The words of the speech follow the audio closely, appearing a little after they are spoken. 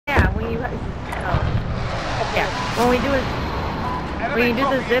yeah. When you do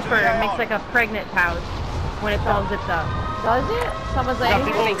the zipper, it makes like a pregnant pouch when it's all zipped up. Does it? Someone's like,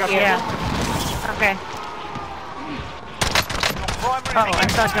 yeah. Okay. Oh, I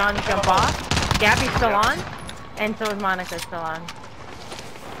saw John jump off. Gabby's still on, and so is Monica still on.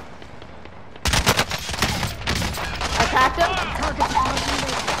 Attacked him.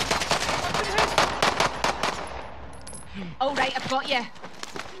 All right, I've got you.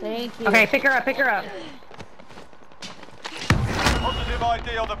 Thank you. Okay, pick her up, pick her up. Positive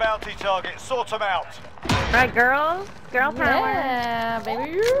ID on the bounty target. Sort them out. Right, girls? Girl power. Yeah,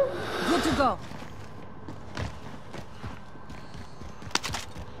 baby. Good to go.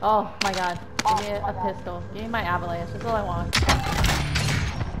 Oh my god. Give me a pistol. Give me my avalanche. That's all I want.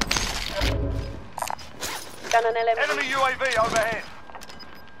 Enemy UAV overhead.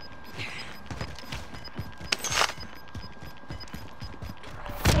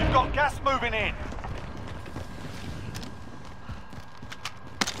 You've got gas moving in.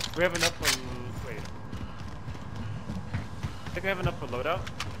 We have enough for... wait. I think we have enough for loadout.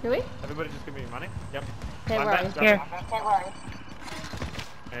 Do we? Everybody just give me money. Yep. Okay, where are you? Here.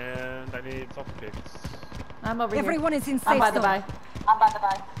 And I need salt cakes. I'm over Everyone here. is in safe I'm by the zone. buy.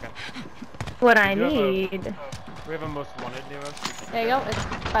 Okay. What I need. We have a most wanted near us. There you go. It's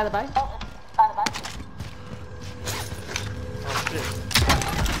by the buy. Oh shit.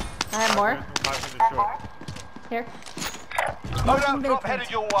 I have more. 500 short. Here. Loadout drop headed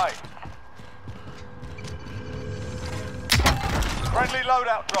your way. Friendly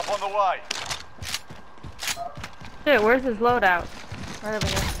loadout drop on the way. Shit, where's his loadout? Right over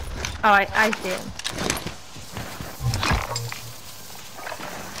here. Oh, I see it.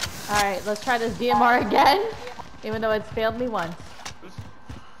 Alright, let's try this DMR again. Even though it's failed me once.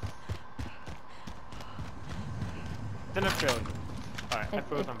 Didn't fail you. Alright, I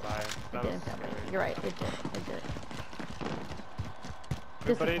froze on by. It didn't fail me. You're right, it did. It did.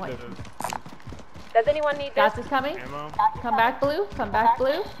 Everybody Disappointing. Does anyone need Gas is coming. ammo. Come back, blue. Come back,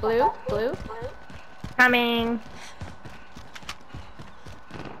 blue. Blue. Blue. Coming.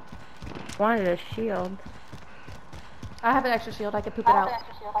 Wanted a shield. I have an extra shield. I can poop it out.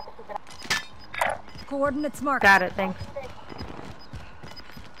 Coordinates marked. Got it, thanks.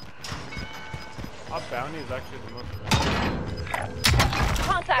 Our bounty is actually the most...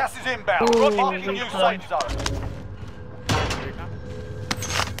 contact? Gas is inbound. Ooh, Marking a new safe zone.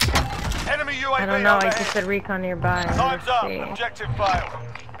 Enemy UAV I don't know, I overhead. just said recon nearby. Time's Let's up. see. Objective failed.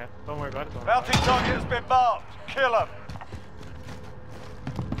 Okay, don't worry about it. Don't worry. Bounty target has been marked. Kill him.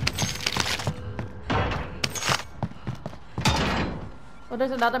 Well,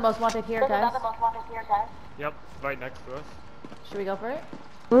 there's another most wanted here, guys. Yep, right next to us. Should we go for it?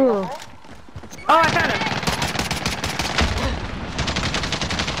 Ooh. Oh, I found him!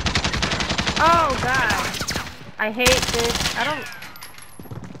 Oh, God. I hate this. I don't...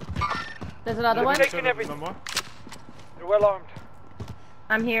 There's another one. Taking everything. More? You're well armed.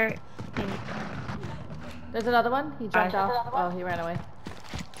 I'm here. There's another one. He jumped off. Oh, he ran away.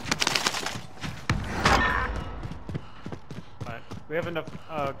 Alright, we have enough.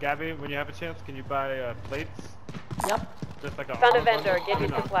 Gabby, when you have a chance, can you buy plates? Yep. Just like a Found a armor vendor. bundle? Give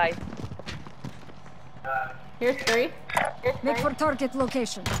you supplies. Here's 3. Make for target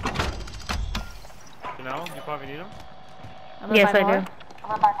location. You know, you probably need them. I'm gonna Yes, buy I more. do.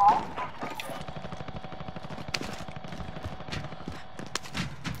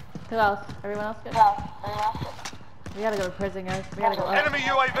 Who else? Everyone else good? We gotta go to prison, guys. We gotta go up. Enemy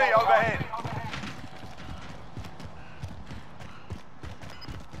UAV overhead.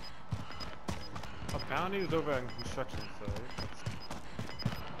 A bounty is over in construction, so...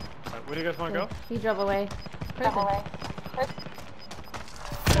 Alright, where do you guys want to go? He drove away. Prison.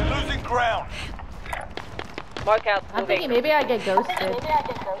 You're losing ground. Mark out. I'm Moving. thinking maybe I get ghosted.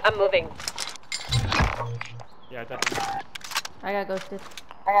 I'm moving. Yeah, definitely. I got ghosted.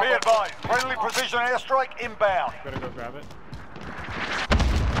 Be advised. Friendly precision airstrike inbound. Gotta go grab it.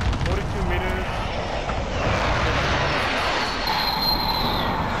 42 meters.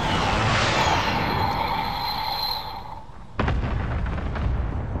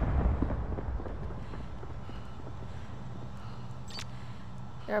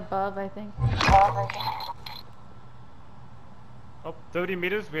 They're above, I think. Oh, 30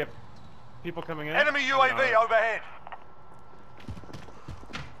 meters. We have people coming in. Enemy UAV overhead.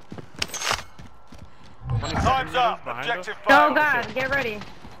 27 Time's meters up. behind Objective us. Oh, failed. God, get ready.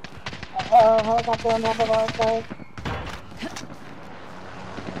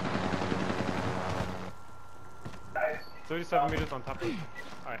 37 meters on top of us.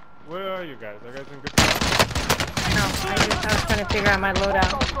 Alright, where are you guys? Are you guys in good spot? No, I was trying to figure out my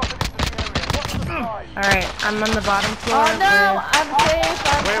loadout. Alright, I'm on the bottom floor. Oh no! I'm safe.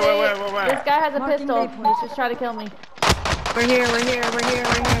 I'm Wait, safe. wait. This guy has a Marking pistol. waypoint. He's just trying to kill me. We're here.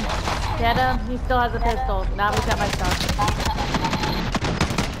 Get him. He still has a pistol. Now he's got my stuff.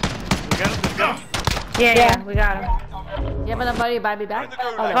 We got him, got him. Yeah, we got him. You have anybody buy me back?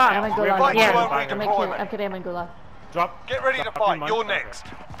 Oh, no. fuck. I'm in Gulag. Yeah. I'm kidding. I'm in Gulag. Drop. Get ready to drop fight. your You're mic. next.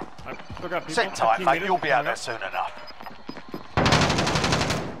 I still got people. Sit tight, 15 mate. meters You'll be out there coming soon enough.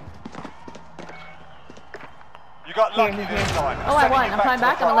 You got lucky Here, this time. Oh, I Sending won. you I'm flying to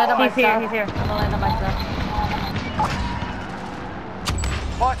the back. I'm gonna land on my He's here, stuff. he's here. I'm gonna land on my stuff.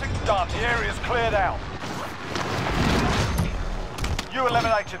 Fighting's done. The area's cleared out. You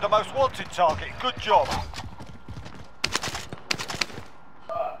eliminated the most wanted target. Good job.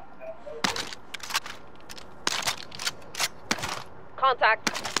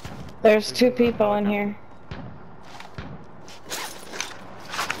 Contact. There's 2 people in here.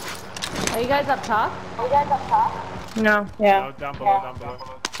 Are you guys up top? No. Yeah. No, down below.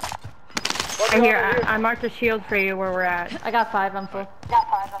 I marked a shield for you where we're at. I got 5. I'm full.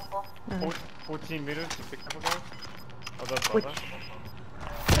 14 meters to pick up guys. Oh, that's Which?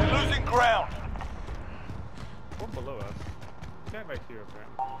 You're losing ground. One below us. Stand right here,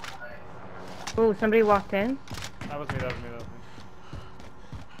 apparently. Ooh, somebody walked in. That was me.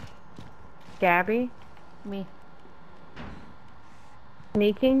 Gabby. Me.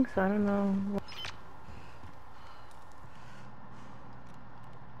 Sneaking, so I don't know. What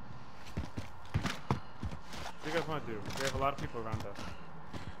do you guys want to do? We have a lot of people around us.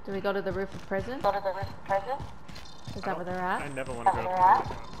 Do we go to the roof of prison? Is that where they're I at? never want to go to the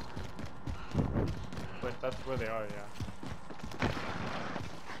roof. But that's where they are, yeah.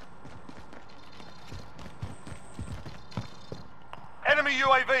 Enemy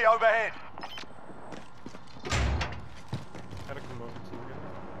UAV overhead. Gotta come over to you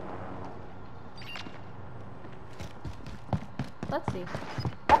guys. Let's see.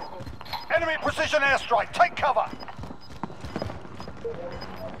 Enemy precision airstrike. Take cover.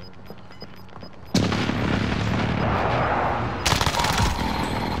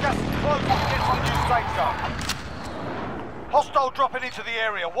 Gas is close. Get to the new safe zone. Hostile dropping into the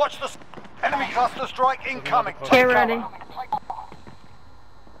area. Watch the enemy cluster strike incoming. Get Take ready. cover.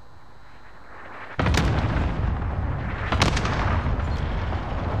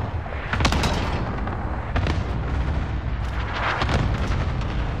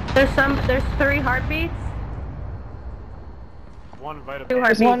 There's 3 heartbeats. One right up 2 there.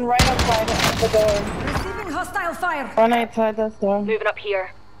 There's heartbeats. one right outside the door. Receiving hostile fire. One outside this door. Moving up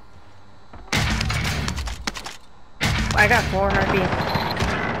here. I got 4 heartbeats.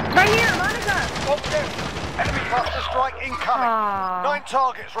 Right here, Monica! Okay. Enemy cluster strike incoming. Aww. 9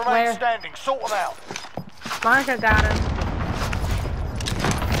 targets remain Where? standing. Sort them out. Monica got him.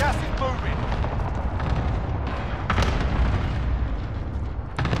 Gas is moving.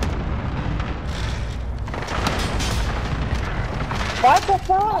 What the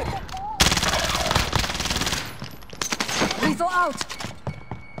fuck? Lethal out.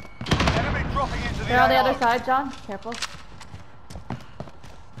 Enemy dropping into the They're on the AO. other side, John. Careful.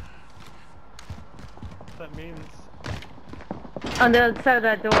 That means On the other side of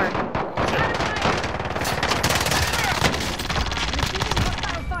that door. Receiving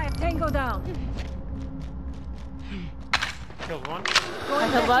hostile fire. Tango down. killed one. I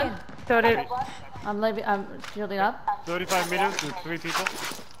Going killed back one. in. So did. I'm shielding up. 35 meters to 3 people.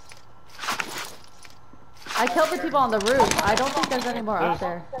 I killed the people on the roof. I don't think there's any more up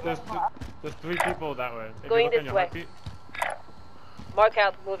there. There's 3 people that way. If Going you look on this your way. heartbeat. Mark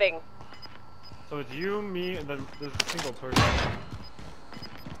out. Moving. So it's you, me, and then there's a single person.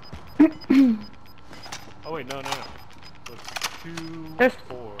 Oh wait, no. So it's 2, There's-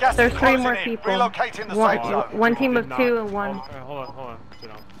 4. Gas There's is 3 closing more in. people. Relocating the One, safe zone. one team Did of not- 2 and 1. Hold on. Sit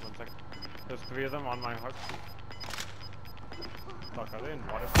down. 1 second. There's 3 of them on my heartbeat. Fuck, are they in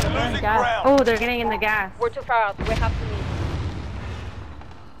water? You're losing gas. ground. Oh, they're getting in the gas. We're too far out. We have to leave.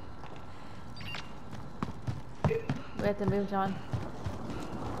 We have to move, John.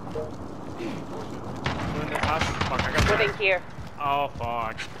 We're in this house. Fuck, I got Moving here. Oh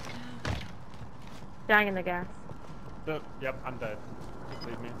fuck. Dying in the gas. Yep, I'm dead. Just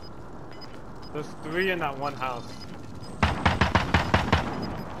leave me. There's 3 in that one house.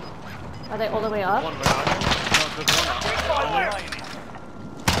 Are they all the way up? One behind me. No, there's one out. Remaining.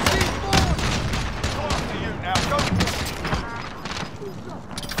 Close to you now. Go.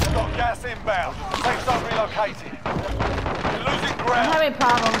 Got gas inbound. Safe zone relocated. You're losing I'm ground. having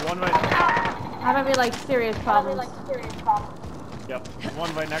problems. One right. I'm having like serious problems. Yep.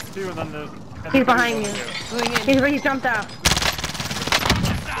 One right next to you, and then there's. He's behind you. Here. He jumped out.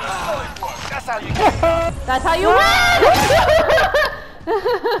 Solid work. That's how you get it done. That's how you win!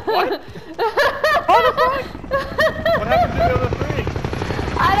 What? What happened to the other three?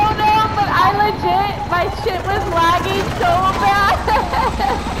 I don't know, but I legit, my shit was lagging so bad.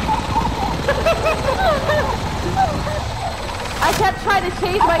 I kept trying to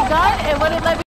change my gun and wouldn't let me.